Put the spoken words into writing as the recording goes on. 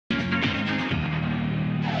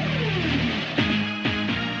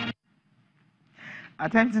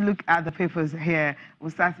Time to look at the papers here. We're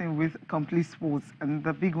starting with Complete Sports, and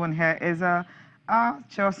the big one here is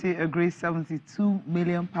Chelsea agrees £72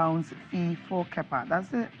 million fee for Kepa. That's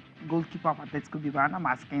the goalkeeper of Atletico Bilbao. And I'm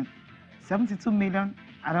asking, 72 million?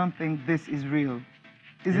 I don't think this is real.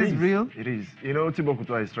 Is this real? It is. You know, Thibaut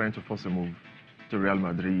Courtois is trying to force a move to Real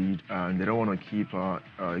Madrid, and they don't want to keep a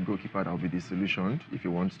goalkeeper that will be disillusioned if he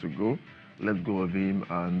wants to go. Let go of him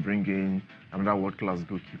and bring in another world-class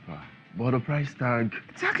goalkeeper. But the price tag...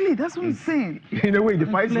 Exactly, that's what I'm saying. In a way, the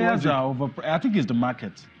price players are over... I think it's the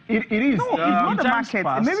market. It is. No, it's not the market.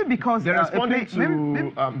 Maybe because... They're responding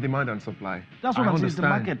to demand and supply. That's what I'm saying, it's the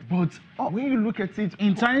market. But when you look at it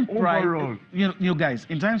in time overall... You guys,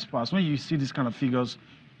 in times past, when you see these kind of figures,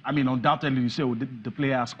 I mean, undoubtedly you say, oh, the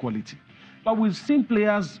player has quality. But we've seen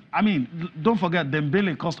players, I mean, don't forget,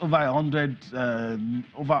 Dembele cost over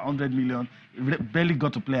 100 million, barely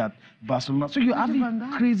got to play at Barcelona. So you have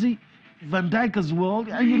crazy Van Dijk as well.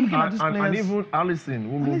 And you're looking at these players. And even Alisson,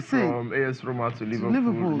 who moved from AS Roma to Liverpool.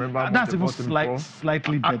 Remember, that's even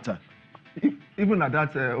slightly better. Even at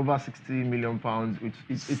that over £60 million,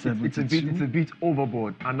 it's a bit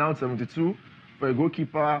overboard. And now 72 for a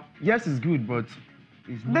goalkeeper. Yes, it's good, but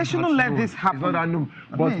they shouldn't let this happen. It's not that known.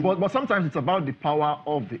 But sometimes it's about the power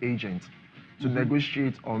of the agent to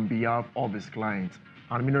negotiate on behalf of his client.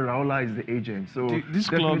 And Mino Raiola is the agent. So these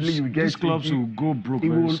clubs will go broke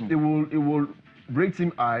very soon. It will rate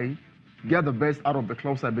him high, get the best out of the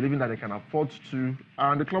club side, believing that they can afford to.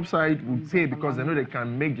 And the club side will pay because they know they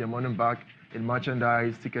can make their money back in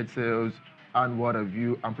merchandise, ticket sales, and what have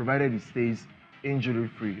you, and provided he stays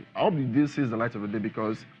injury-free. I hope the deal sees the light of the day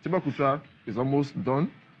because Thibaut Courtois is almost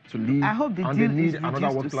done to leave. I hope the and deal they need is another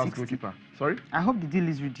world-class goalkeeper. Sorry? I hope the deal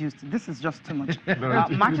is reduced. This is just too much.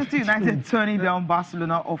 Manchester United turning down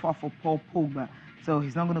Barcelona offer for Paul Pogba, so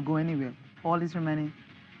he's not going to go anywhere. Paul is remaining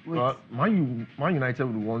with... Man United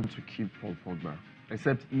would want to keep Paul Pogba,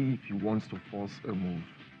 except if he wants to force a move.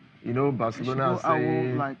 You know, Barcelona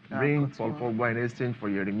saying bring Paul Pogba in exchange for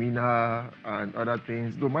Yeremina and other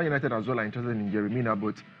things. Though Man United as well are interested in Yeremina,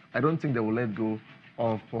 but I don't think they will let go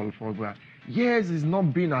of Paul Pogba. Yes, he's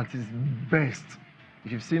not been at his best.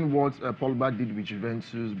 If you've seen what Pogba did with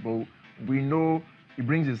Juventus, but we know he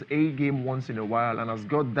brings his A game once in a while and has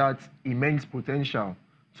got that immense potential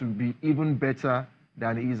to be even better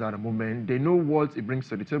than he is at the moment. They know what he brings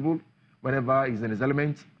to the table whenever he's in his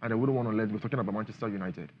element, and they wouldn't want to let go. We're talking about Manchester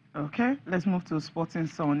United. Okay, let's move to Sporting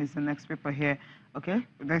Sun. It's the next paper here. Okay,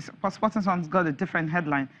 Sporting Sun's got a different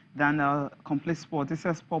headline than Complete Sport. It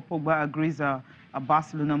says Paul Pogba agrees a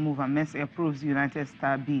Barcelona move and Messi approves United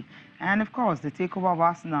star B. And of course, the takeover of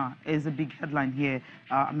Arsenal is a big headline here.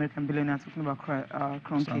 American billionaire talking about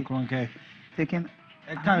Kroenke taking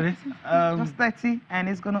just 30, and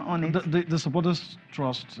he's going to own it. The supporters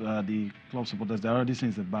trust the club supporters. They're already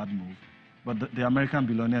saying it's a bad move. But the American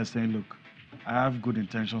billionaire is saying, look, I have good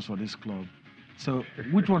intentions for this club. So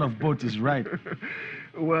which one of both is right?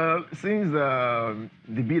 Well, since the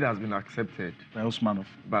bid has been accepted by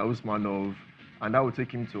Usmanov, and that will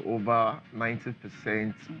take him to over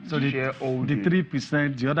 90% shareholding. The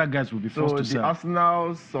 3%, the other guys will be forced to sell. So the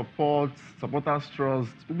Arsenal supporters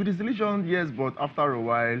trust will be disillusioned, yes, but after a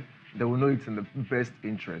while, they will know it's in the best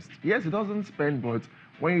interest. Yes, it doesn't spend, but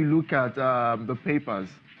when you look at the papers,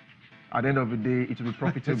 at the end of the day, it will be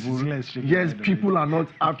profitable. Yes, people are not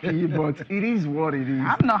happy, but it is what it is.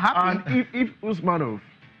 I'm not happy. And if Usmanov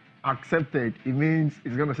accepted, it means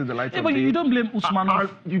it's going to see the light of day. But you don't blame Usmanov.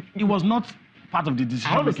 He was not part of the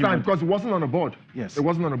decision. I understand, because it wasn't on the board. Yes. It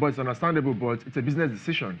wasn't on the board. It's understandable, but it's a business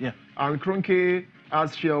decision. Yeah. And Kroenke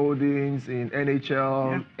has shareholdings in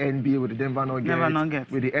NHL, NBA with the Denver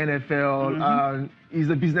Nuggets, with the NFL. And he's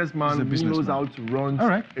a businessman who knows how to run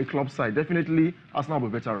a club side. Definitely, Arsenal will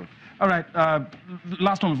be better off. All right,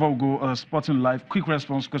 last one before we go, Sporting Live. Quick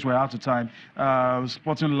response because we're out of time.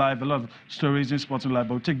 Sporting Live, a lot of stories in Sporting Live,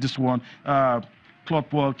 but we'll take this one.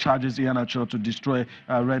 Club World charges Iheanacho to destroy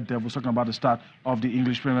Red Devils, talking about the start of the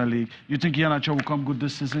English Premier League. You think Iheanacho will come good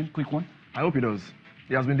this season? Quick one. I hope he does.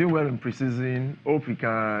 He has been doing well in pre-season. Hope he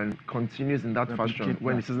can continue in that fashion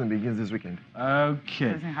when the season begins this weekend.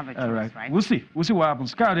 Okay. Doesn't have a choice, right? We'll see. We'll see what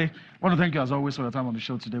happens. Kade, I want to thank you as always for your time on the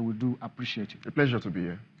show today. We do appreciate you. A pleasure to be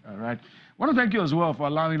here. All right. I want to thank you as well for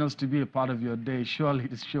allowing us to be a part of your day. Surely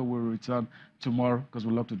this show will return tomorrow because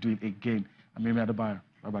we'd love to do it again. I'm Amy Adebayo.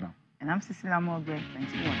 Bye-bye now. And I'm Cecilia Morgan.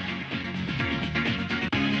 Thanks for watching.